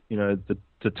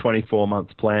 the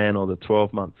 24-month plan or the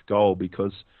 12-month goal,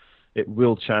 because it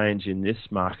will change in this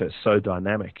market. It's so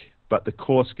dynamic, but the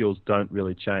core skills don't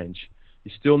really change.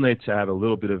 You still need to have a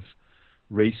little bit of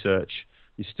research.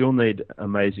 You still need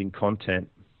amazing content.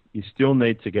 You still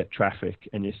need to get traffic,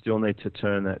 and you still need to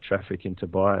turn that traffic into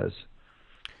buyers.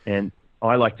 And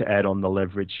I like to add on the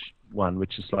leverage one,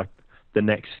 which is like the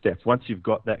next step. Once you've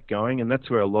got that going, and that's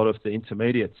where a lot of the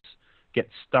intermediates get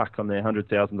stuck on their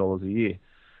 $100,000 a year,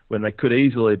 when they could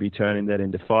easily be turning that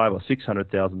into $500,000 or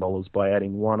 $600,000 by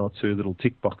adding one or two little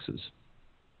tick boxes.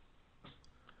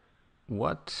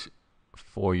 What,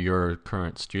 for your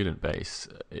current student base,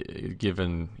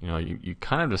 given, you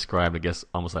kind of described, I guess,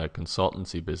 almost like a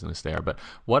consultancy business there, but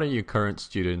what are your current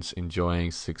students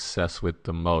enjoying success with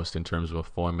the most in terms of a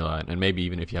formula? And maybe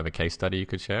even if you have a case study you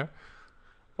could share?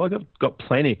 Well, I've got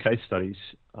plenty of case studies,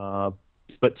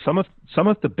 but some of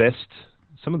the best,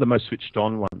 some of the most switched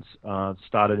on ones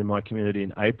started in my community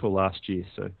in April last year.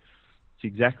 So it's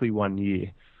exactly 1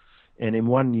 year. And in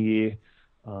 1 year,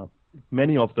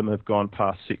 many of them have gone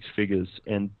past six figures.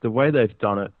 And the way they've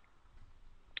done it,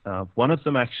 one of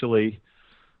them actually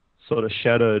sort of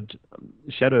shadowed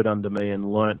under me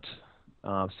and learnt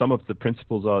some of the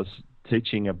principles I was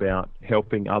teaching about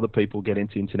helping other people get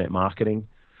into internet marketing.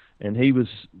 And he was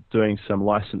doing some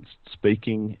licensed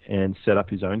speaking and set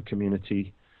up his own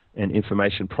community and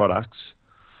information products.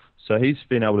 So he's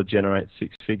been able to generate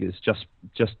six figures, just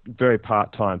very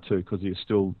part-time too, because he was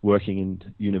still working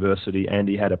in university and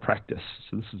he had a practice.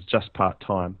 So this is just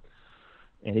part-time.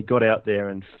 And he got out there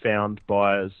and found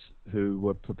buyers who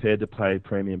were prepared to pay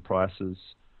premium prices,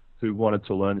 who wanted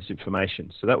to learn this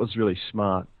information. So that was really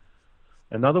smart.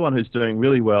 Another one who's doing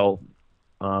really well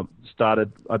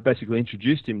I basically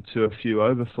introduced him to a few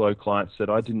overflow clients that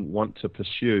I didn't want to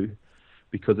pursue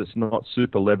because it's not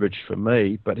super leveraged for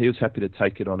me, but he was happy to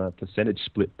take it on a percentage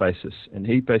split basis. And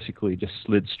he basically just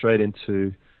slid straight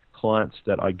into clients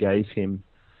that I gave him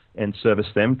and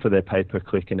serviced them for their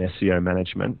pay-per-click and SEO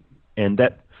management. And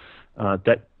that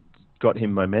got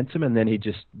him momentum, and then he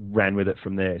just ran with it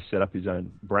from there, set up his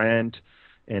own brand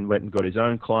and went and got his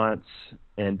own clients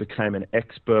and became an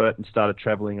expert and started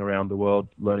traveling around the world,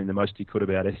 learning the most he could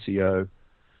about SEO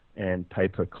and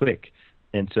pay-per-click.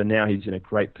 And so now he's in a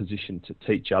great position to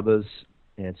teach others,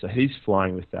 and so he's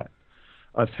flying with that.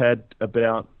 I've had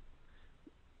about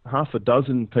half a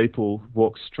dozen people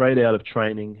walk straight out of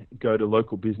training, go to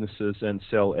local businesses and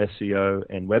sell SEO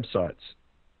and websites.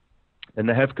 And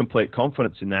they have complete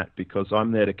confidence in that because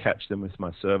I'm there to catch them with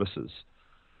my services.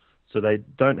 So they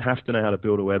don't have to know how to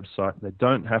build a website. They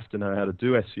don't have to know how to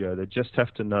do SEO. They just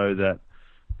have to know that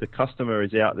the customer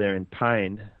is out there in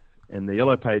pain and the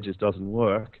Yellow Pages doesn't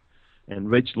work.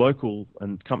 And Reach Local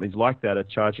and companies like that are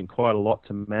charging quite a lot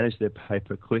to manage their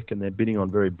pay-per-click, and they're bidding on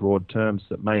very broad terms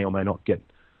that may or may not get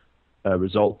a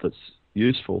result that's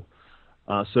useful.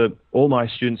 So all my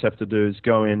students have to do is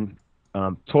go in,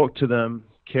 talk to them,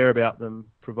 care about them,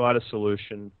 provide a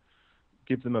solution,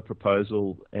 give them a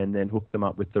proposal, and then hook them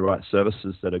up with the right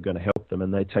services that are going to help them.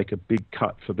 And they take a big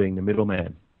cut for being the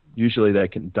middleman. Usually they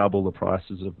can double the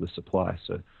prices of the supply.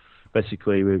 So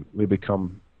basically we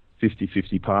become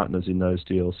 50-50 partners in those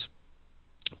deals.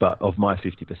 But of my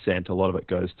 50%, a lot of it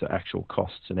goes to actual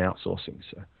costs and outsourcing.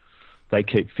 So they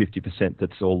keep 50%.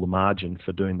 That's all the margin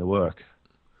for doing the work.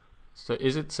 So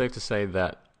is it safe to say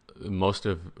that most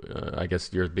of, I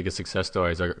guess, your biggest success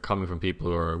stories are coming from people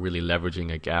who are really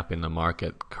leveraging a gap in the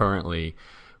market currently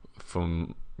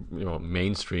from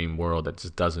mainstream world that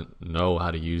just doesn't know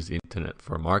how to use the internet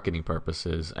for marketing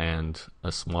purposes, and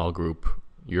a small group,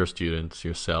 your students,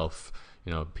 yourself,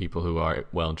 people who are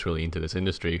well and truly into this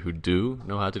industry who do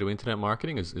know how to do internet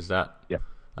marketing? Is that? Yeah,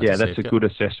 that's a good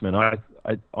assessment.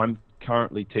 I'm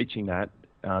currently teaching that.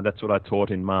 That's what I taught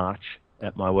in March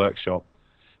at my workshop,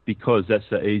 because that's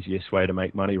the easiest way to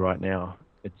make money right now.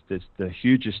 There's the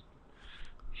hugest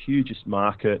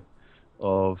market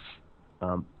of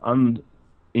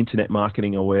internet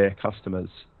marketing aware customers,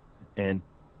 and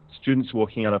students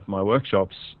walking out of my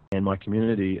workshops and my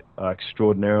community are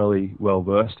extraordinarily well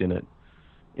versed in it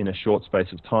in a short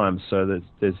space of time. So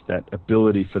there's that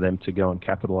ability for them to go and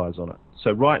capitalize on it.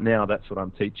 So right now that's what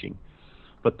I'm teaching.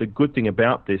 But the good thing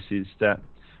about this is that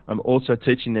I'm also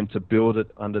teaching them to build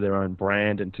it under their own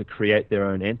brand and to create their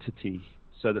own entity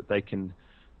so that they can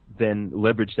then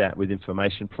leverage that with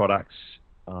information products,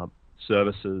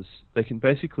 services. They can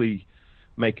basically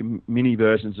make mini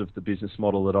versions of the business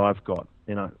model that I've got.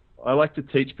 And I like to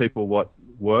teach people what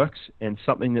works and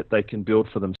something that they can build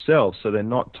for themselves, so they're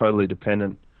not totally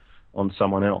dependent on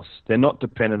someone else. They're not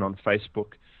dependent on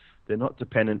Facebook. They're not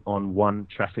dependent on one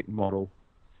traffic model,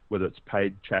 whether it's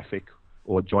paid traffic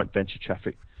or joint venture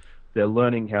traffic. They're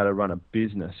learning how to run a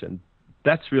business and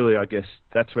that's really, I guess,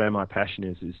 that's where my passion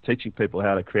is teaching people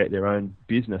how to create their own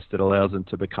business that allows them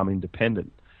to become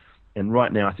independent. And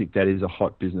right now, I think that is a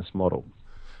hot business model.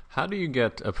 How do you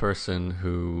get a person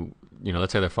who,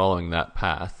 let's say they're following that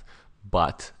path,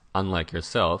 but unlike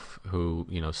yourself, who,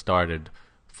 started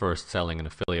first selling an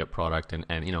affiliate product and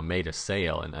made a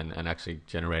sale and actually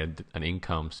generated an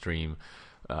income stream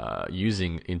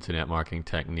using internet marketing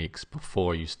techniques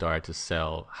before you started to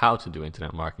sell how to do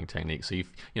internet marketing techniques. So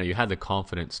you had the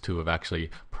confidence to have actually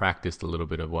practiced a little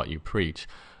bit of what you preach.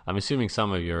 I'm assuming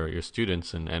some of your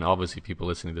students and obviously people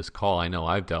listening to this call, I know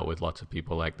I've dealt with lots of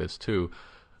people like this too,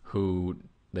 who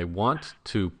they want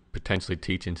to potentially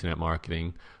teach internet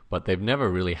marketing, but they've never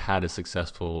really had a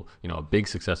successful, a big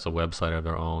successful website of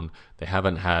their own. They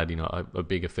haven't had, a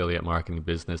big affiliate marketing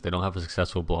business. They don't have a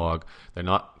successful blog. They're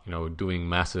not, doing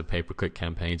massive pay-per-click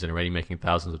campaigns and already making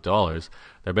thousands of dollars.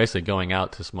 They're basically going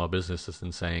out to small businesses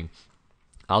and saying,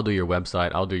 I'll do your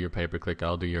website, I'll do your pay-per-click,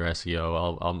 I'll do your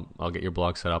SEO, I'll get your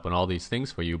blog set up and all these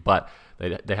things for you, but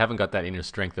they haven't got that inner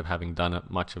strength of having done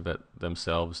much of it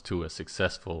themselves to a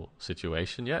successful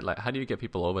situation yet. Like, how do you get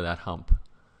people over that hump?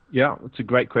 Yeah, it's a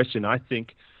great question. I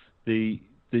think the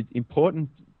important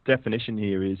definition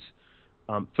here is,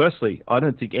 firstly, I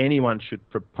don't think anyone should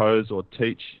propose or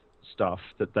teach stuff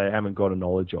that they haven't got a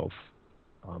knowledge of.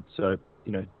 So,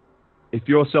 if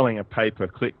you're selling a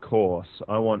pay-per-click course,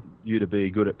 I want you to be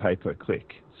good at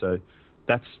pay-per-click. So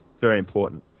that's very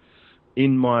important.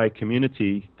 In my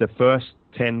community, the first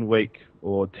 10-week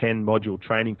or 10-module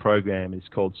training program is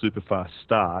called Superfast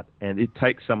Start, and it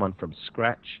takes someone from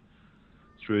scratch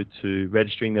through to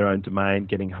registering their own domain,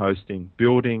 getting hosting,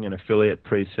 building an affiliate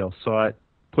pre-sale site,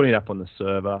 putting it up on the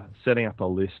server, setting up a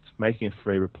list, making a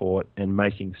free report, and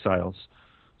making sales.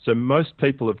 So most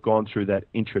people have gone through that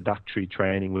introductory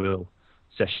training wheel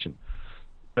session.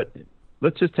 But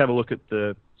let's just have a look at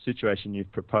the situation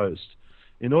you've proposed.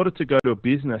 In order to go to a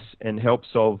business and help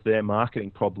solve their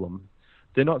marketing problem,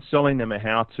 they're not selling them a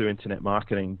how-to internet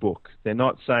marketing book. They're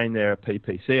not saying they're a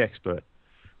PPC expert.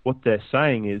 What they're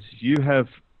saying is, you have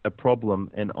a problem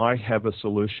and I have a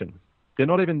solution. They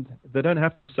don't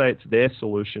have to say it's their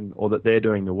solution or that they're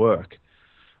doing the work.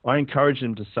 I encourage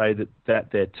them to say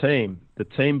that their team, the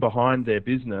team behind their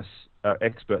business, are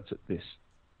experts at this.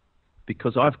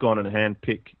 Because I've gone and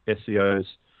handpicked SEOs,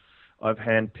 I've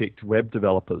handpicked web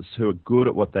developers who are good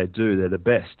at what they do, they're the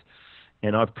best,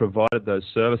 and I've provided those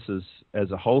services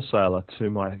as a wholesaler to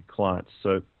my clients.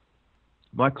 So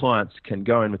my clients can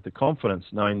go in with the confidence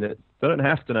knowing that they don't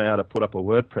have to know how to put up a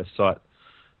WordPress site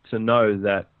to know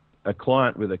that a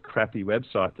client with a crappy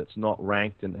website that's not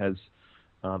ranked and has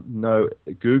no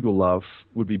Google love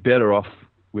would be better off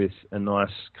with a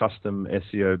nice custom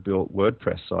SEO built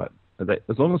WordPress site.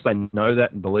 As long as they know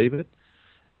that and believe it,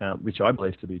 which I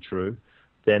believe to be true,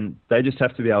 then they just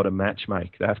have to be able to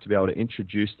matchmake. They have to be able to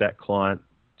introduce that client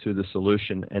to the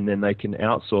solution, and then they can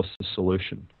outsource the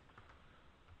solution.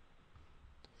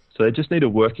 So they just need a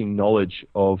working knowledge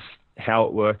of how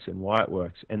it works and why it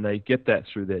works, and they get that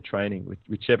through their training,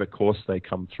 whichever course they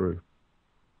come through.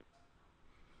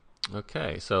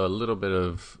 Okay, so a little bit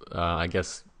of, I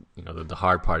guess, the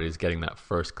hard part is getting that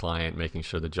first client, making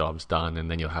sure the job's done,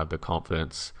 and then you'll have the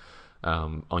confidence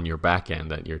on your back end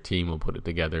that your team will put it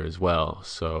together as well.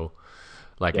 So,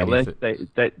 like, yeah,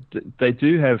 they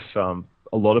do have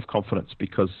a lot of confidence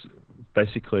because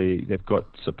basically they've got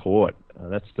support.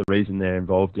 That's the reason they're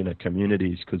involved in a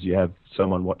community, is because you have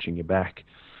someone watching your back.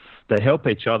 They help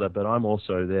each other, but I'm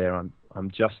also there.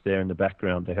 I'm just there in the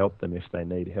background to help them if they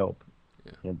need help.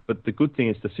 Yeah. But the good thing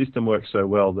is the system works so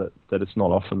well that it's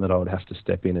not often that I would have to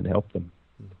step in and help them.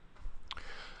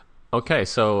 Okay,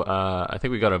 so I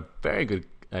think we got a very good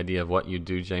idea of what you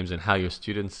do, James, and how your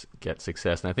students get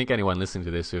success. And I think anyone listening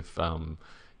to this, if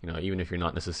even if you're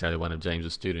not necessarily one of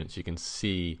James's students, you can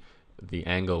see the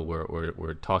angle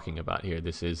we're talking about here.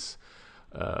 This is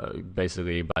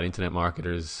basically about internet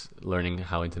marketers learning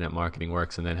how internet marketing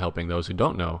works and then helping those who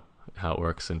don't know how it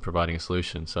works and providing a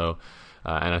solution. So,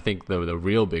 and I think the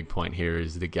real big point here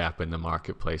is the gap in the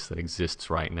marketplace that exists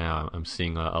right now. I'm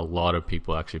seeing a lot of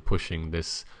people actually pushing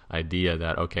this idea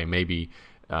that, okay, maybe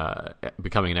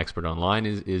becoming an expert online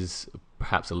is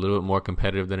perhaps a little bit more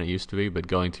competitive than it used to be, but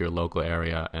going to your local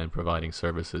area and providing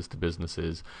services to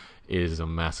businesses is a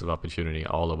massive opportunity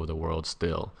all over the world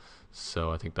still.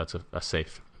 So I think that's a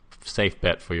safe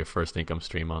bet for your first income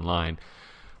stream online.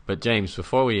 But James,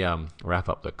 before we wrap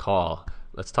up the call,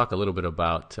 let's talk a little bit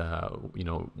about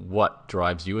what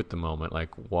drives you at the moment. Like,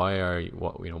 why are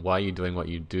you doing what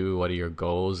you do? What are your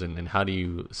goals, and how do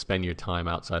you spend your time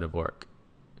outside of work?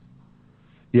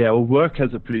 Yeah, well, work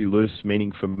has a pretty loose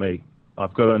meaning for me.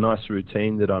 I've got a nice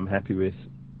routine that I'm happy with.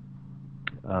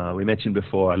 We mentioned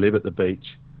before I live at the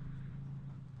beach,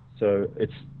 so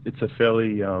it's a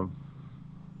fairly.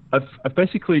 I've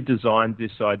basically designed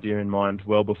this idea in mind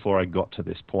well before I got to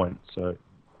this point, so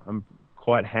I'm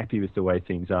quite happy with the way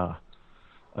things are.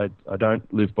 I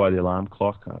don't live by the alarm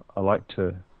clock. I like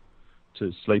to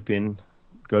sleep in,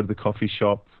 go to the coffee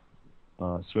shop,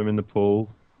 swim in the pool,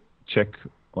 check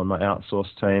on my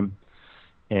outsourced team,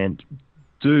 and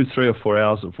do 3 or 4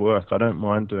 hours of work. I don't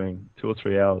mind doing 2 or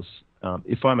 3 hours.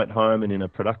 If I'm at home and in a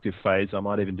productive phase, I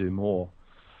might even do more.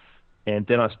 And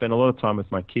then I spend a lot of time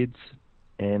with my kids,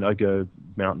 and I go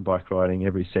mountain bike riding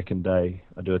every second day.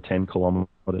 I do a 10-kilometre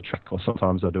track, or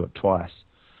sometimes I do it twice.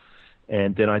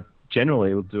 And then I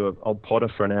generally will I'll potter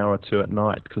for an hour or two at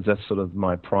night, because that's sort of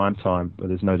my prime time where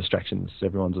there's no distractions,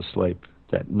 everyone's asleep.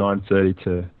 That 9:30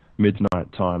 to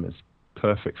midnight time is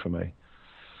perfect for me.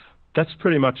 That's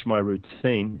pretty much my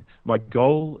routine. My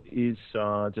goal is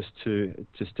just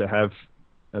to have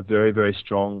a very, very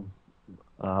strong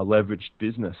leveraged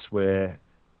business where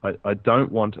I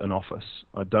don't want an office.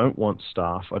 I don't want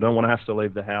staff. I don't want to have to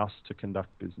leave the house to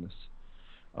conduct business.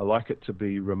 I like it to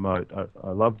be remote.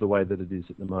 I love the way that it is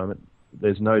at the moment.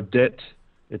 There's no debt.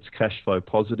 It's cash flow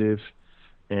positive,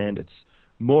 and it's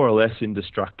more or less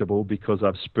indestructible because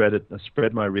I've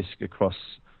spread my risk across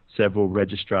several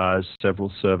registrars,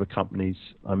 several server companies.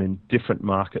 I'm in different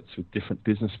markets with different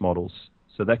business models,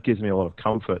 so that gives me a lot of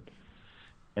comfort.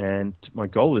 And my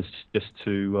goal is just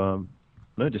to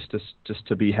just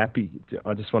to be happy.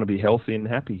 I just want to be healthy and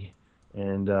happy,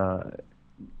 and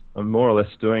I'm more or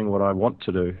less doing what I want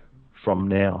to do from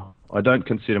now. I don't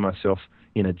consider myself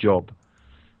in a job,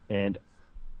 and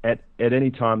at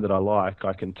any time that I like,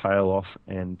 I can tail off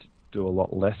and do a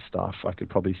lot less stuff. I could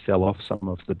probably sell off some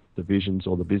of the divisions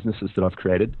or the businesses that I've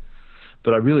created,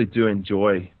 but I really do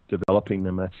enjoy developing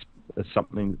them. That's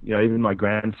something, even my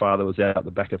grandfather was out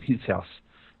the back of his house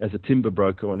as a timber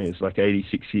broker when he was like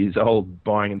 86 years old,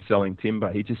 buying and selling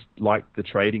timber. He just liked the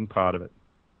trading part of it.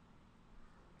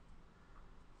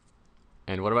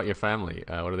 And what about your family?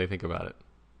 What do they think about it?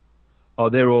 Oh,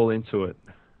 they're all into it.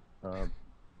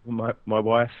 My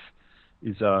wife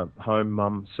is a home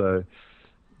mum, so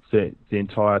the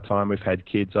entire time we've had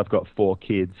kids, I've got 4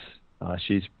 kids.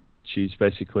 She's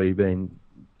basically been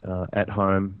at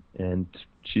home, and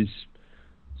she's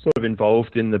sort of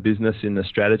involved in the business in the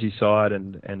strategy side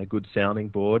and a good sounding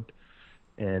board.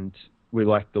 And we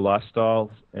like the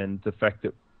lifestyle and the fact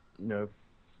that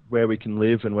where we can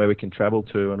live and where we can travel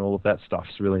to and all of that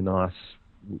stuff's really nice.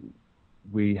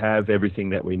 We have everything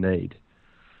that we need.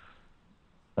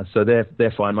 So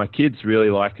they're fine. My kids really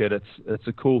like it. It's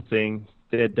a cool thing.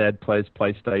 Their dad plays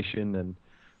PlayStation and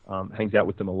hangs out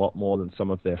with them a lot more than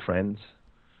some of their friends.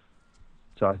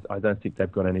 So I don't think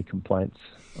they've got any complaints.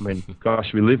 I mean,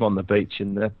 gosh, we live on the beach,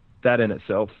 and that in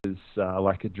itself is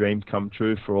like a dream come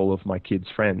true for all of my kids'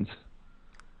 friends.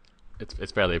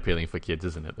 It's fairly appealing for kids,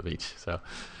 isn't it, the beach? So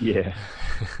yeah.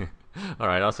 All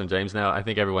right, awesome, James. Now, I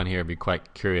think everyone here would be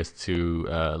quite curious to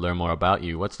learn more about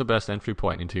you. What's the best entry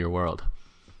point into your world?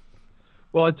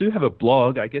 Well, I do have a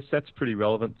blog. I guess that's pretty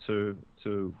relevant to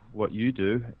what you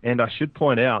do. And I should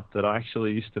point out that I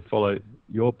actually used to follow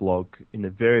your blog in the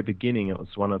very beginning. It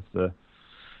was one of the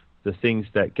things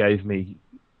that gave me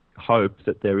hope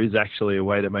that there is actually a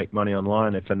way to make money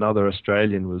online if another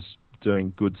Australian was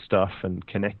doing good stuff and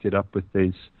connected up with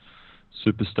these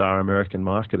superstar American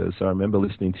marketers. I remember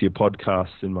listening to your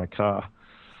podcasts in my car.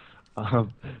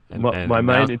 My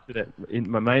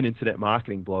main internet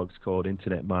marketing blog's called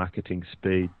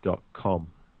internetmarketingspeed.com.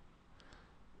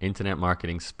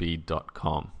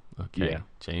 Internetmarketingspeed.com. Okay. Yeah.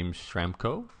 James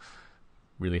Schramko.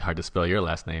 Really hard to spell your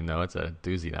last name, though. It's a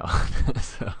doozy now.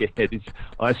 So. Yeah, it is.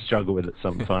 I struggle with it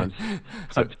sometimes.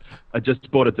 I just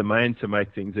bought a domain to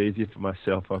make things easier for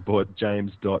myself. I bought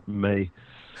james.me.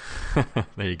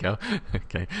 There you go.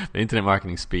 Okay. The Internet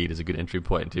Marketing Speed is a good entry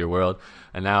point into your world.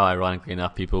 And now, ironically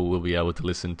enough, people will be able to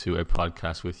listen to a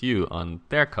podcast with you on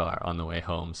their car on the way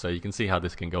home. So you can see how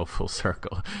this can go full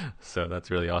circle. So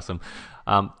that's really awesome.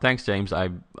 Thanks, James.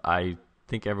 I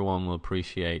think everyone will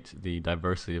appreciate the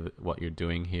diversity of what you're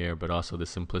doing here, but also the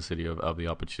simplicity of the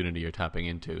opportunity you're tapping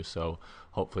into. So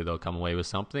hopefully they'll come away with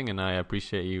something. And I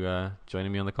appreciate you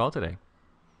joining me on the call today.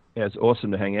 Yeah, it's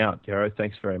awesome to hang out, Yarrow.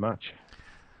 Thanks very much.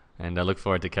 And I look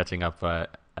forward to catching up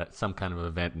at some kind of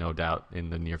event, no doubt,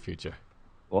 in the near future.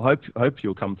 Well, hope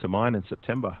you'll come to mine in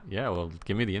September. Yeah, well,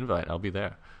 give me the invite. I'll be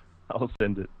there. I'll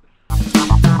send it.